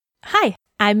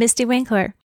I'm Misty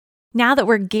Winkler. Now that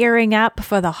we're gearing up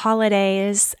for the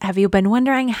holidays, have you been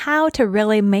wondering how to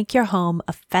really make your home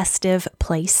a festive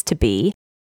place to be?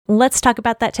 Let's talk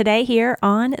about that today here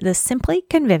on the Simply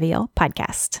Convivial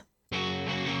podcast.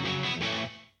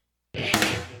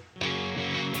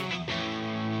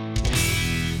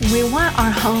 We want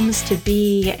our homes to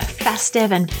be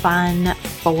festive and fun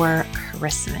for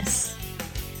Christmas.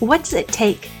 What does it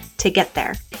take to get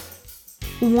there?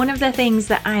 One of the things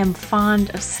that I am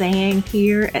fond of saying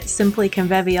here at Simply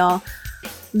Convivial,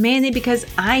 mainly because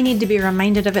I need to be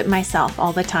reminded of it myself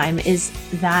all the time, is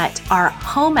that our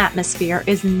home atmosphere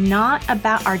is not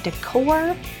about our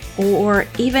decor or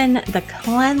even the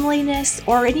cleanliness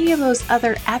or any of those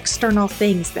other external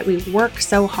things that we work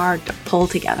so hard to pull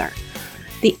together.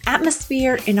 The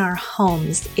atmosphere in our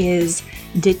homes is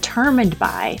determined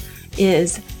by,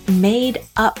 is made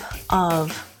up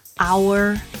of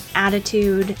our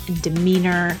attitude and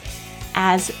demeanor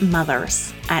as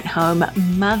mothers at home.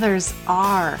 Mothers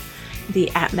are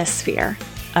the atmosphere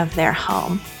of their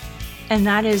home. And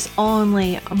that is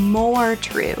only more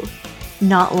true,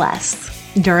 not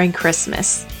less, during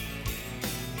Christmas.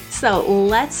 So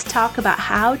let's talk about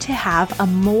how to have a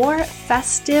more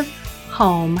festive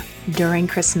home during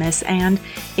Christmas. And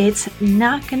it's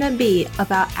not going to be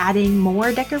about adding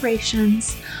more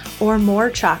decorations or more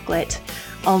chocolate,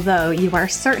 although you are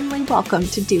certainly welcome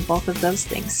to do both of those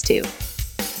things too.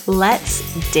 Let's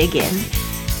dig in.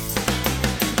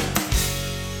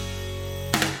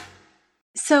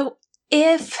 So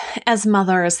if, as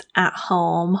mothers at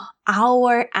home,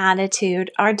 our attitude,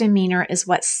 our demeanor is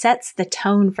what sets the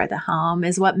tone for the home,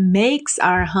 is what makes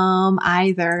our home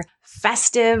either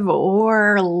festive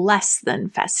or less than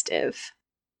festive,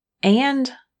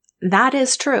 and that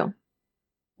is true,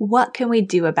 what can we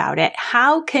do about it?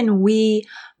 How can we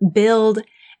build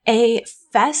a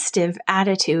festive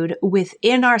attitude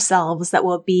within ourselves that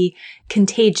will be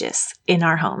contagious in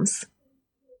our homes?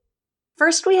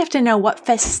 First, we have to know what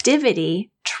festivity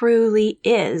truly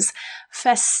is.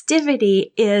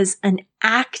 Festivity is an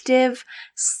active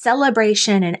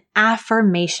celebration and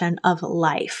affirmation of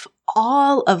life,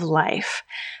 all of life,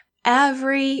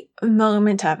 every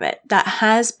moment of it that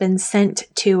has been sent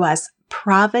to us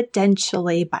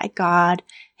providentially by God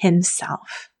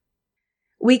Himself.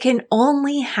 We can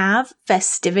only have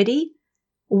festivity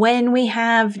when we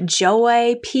have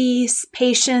joy, peace,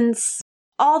 patience,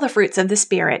 all the fruits of the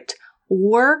Spirit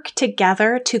work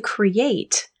together to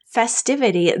create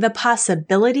festivity, the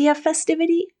possibility of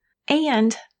festivity,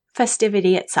 and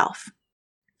festivity itself.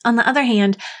 On the other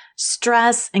hand,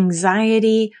 stress,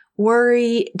 anxiety,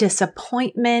 worry,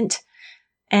 disappointment,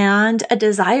 and a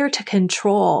desire to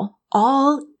control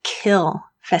all kill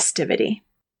festivity.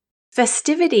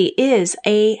 Festivity is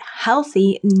a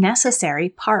healthy, necessary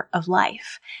part of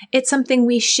life. It's something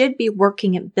we should be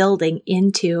working at building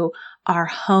into our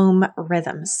home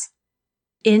rhythms,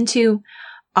 into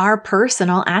our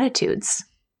personal attitudes.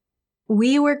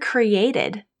 We were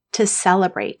created to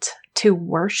celebrate, to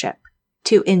worship,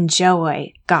 to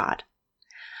enjoy God.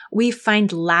 We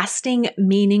find lasting,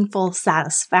 meaningful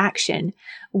satisfaction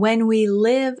when we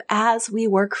live as we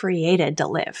were created to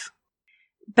live.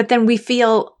 But then we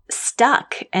feel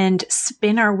stuck and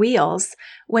spin our wheels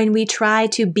when we try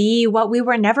to be what we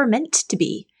were never meant to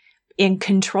be, in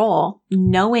control,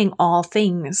 knowing all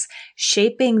things,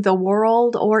 shaping the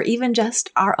world, or even just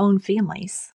our own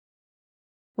families.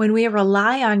 When we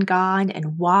rely on God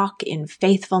and walk in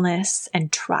faithfulness and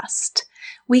trust,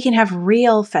 we can have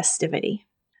real festivity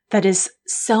that is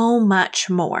so much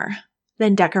more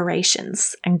than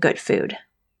decorations and good food.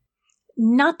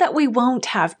 Not that we won't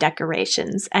have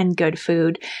decorations and good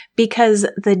food, because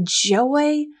the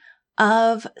joy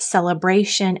of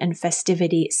celebration and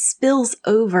festivity spills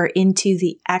over into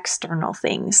the external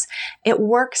things. It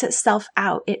works itself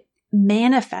out. It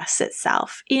manifests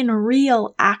itself in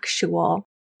real, actual,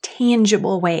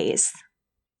 tangible ways.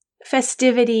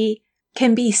 Festivity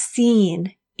can be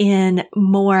seen in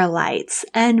more lights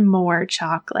and more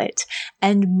chocolate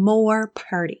and more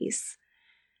parties.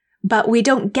 But we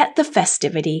don't get the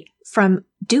festivity from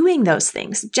doing those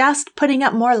things. Just putting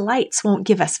up more lights won't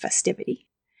give us festivity.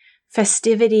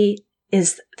 Festivity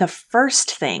is the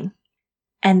first thing,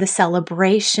 and the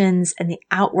celebrations and the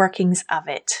outworkings of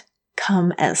it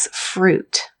come as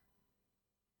fruit.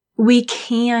 We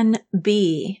can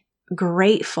be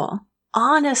grateful,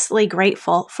 honestly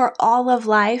grateful for all of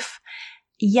life.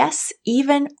 Yes,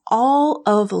 even all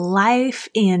of life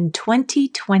in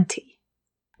 2020.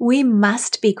 We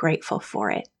must be grateful for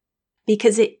it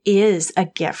because it is a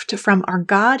gift from our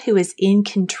God who is in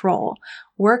control,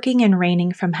 working and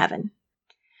reigning from heaven.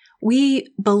 We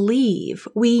believe,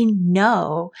 we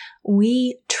know,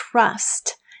 we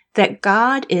trust that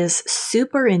God is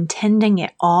superintending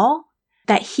it all,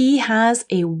 that He has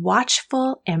a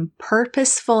watchful and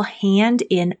purposeful hand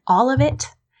in all of it,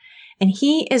 and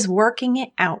He is working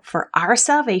it out for our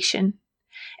salvation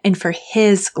and for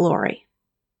His glory.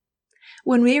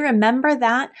 When we remember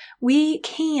that, we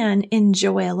can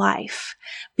enjoy life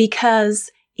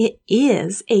because it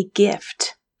is a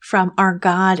gift from our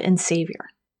God and Savior.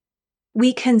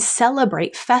 We can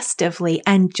celebrate festively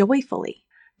and joyfully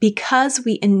because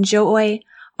we enjoy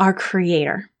our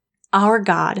Creator, our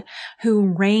God,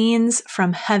 who reigns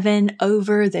from heaven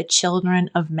over the children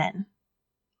of men.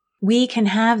 We can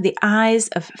have the eyes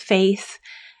of faith,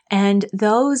 and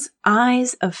those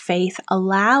eyes of faith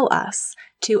allow us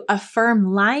to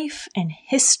affirm life and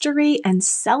history and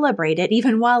celebrate it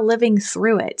even while living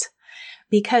through it,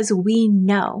 because we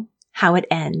know how it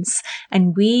ends,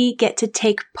 and we get to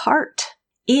take part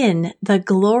in the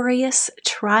glorious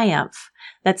triumph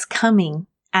that's coming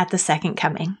at the second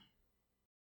coming.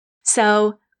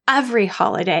 So every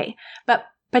holiday, but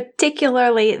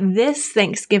particularly this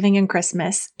Thanksgiving and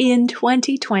Christmas in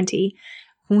 2020,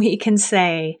 we can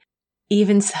say,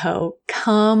 even so,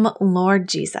 come Lord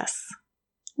Jesus.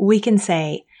 We can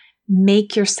say,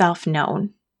 make yourself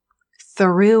known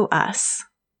through us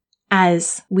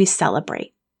as we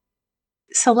celebrate.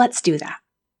 So let's do that.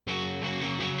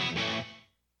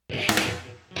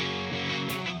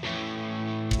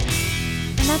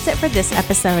 And that's it for this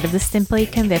episode of the Simply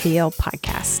Convivial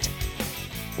podcast.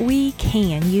 We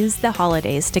can use the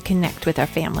holidays to connect with our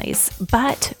families,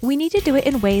 but we need to do it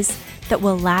in ways that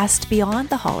will last beyond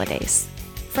the holidays.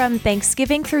 From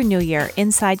Thanksgiving through New Year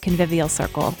inside Convivial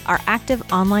Circle, our active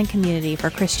online community for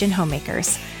Christian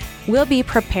homemakers, we'll be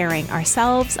preparing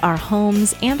ourselves, our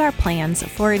homes, and our plans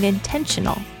for an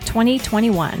intentional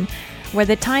 2021, where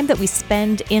the time that we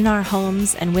spend in our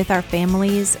homes and with our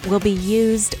families will be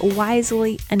used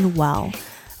wisely and well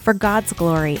for God's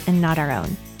glory and not our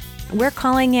own. We're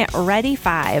calling it Ready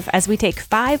 5 as we take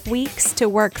 5 weeks to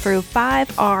work through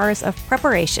 5 R's of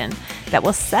preparation that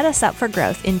will set us up for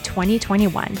growth in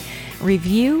 2021.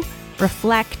 Review,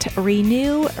 reflect,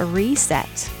 renew,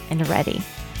 reset, and ready.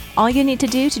 All you need to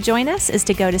do to join us is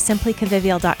to go to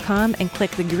simplyconvivial.com and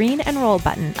click the green Enroll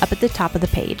button up at the top of the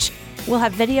page. We'll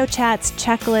have video chats,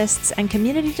 checklists, and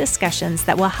community discussions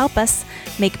that will help us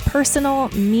make personal,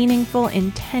 meaningful,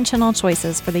 intentional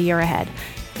choices for the year ahead.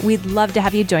 We'd love to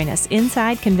have you join us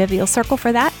inside Convivial Circle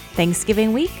for that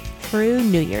Thanksgiving week through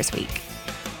New Year's week.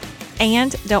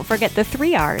 And don't forget the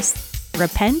 3 R's: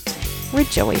 repent,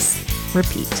 rejoice,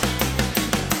 repeat.